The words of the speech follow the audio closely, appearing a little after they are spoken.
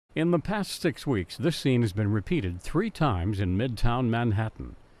In the past 6 weeks, this scene has been repeated 3 times in Midtown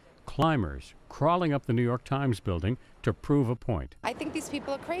Manhattan. Climbers crawling up the New York Times building to prove a point. I think these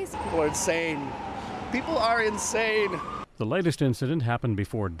people are crazy. People are insane. People are insane. The latest incident happened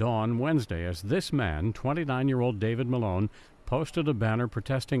before dawn Wednesday as this man, 29-year-old David Malone, posted a banner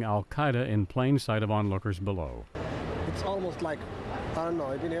protesting al-Qaida in plain sight of onlookers below. It's almost like, I don't know,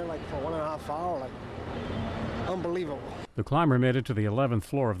 I've been here like for 1.5 hours, unbelievable. The climber made it to the 11th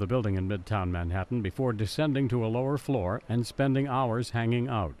floor of the building in Midtown Manhattan before descending to a lower floor and spending hours hanging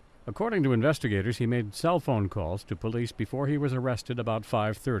out. According to investigators, he made cell phone calls to police before he was arrested about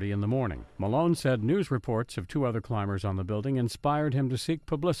 5:30 in the morning. Malone said news reports of 2 other climbers on the building inspired him to seek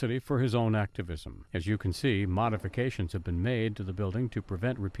publicity for his own activism. As you can see, modifications have been made to the building to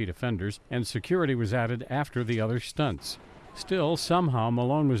prevent repeat offenders, and security was added after the other stunts. Still, somehow,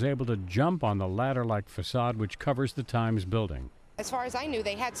 Malone was able to jump on the ladder-like facade which covers the Times building. As far as I knew,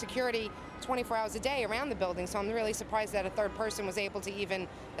 they had security 24 hours a day around the building, so I'm really surprised that a third person was able to even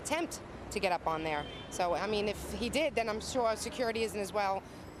attempt to get up on there. So, I mean, if he did, then I'm sure security isn't as well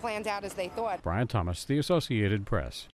planned out as they thought. Brian Thomas, The Associated Press.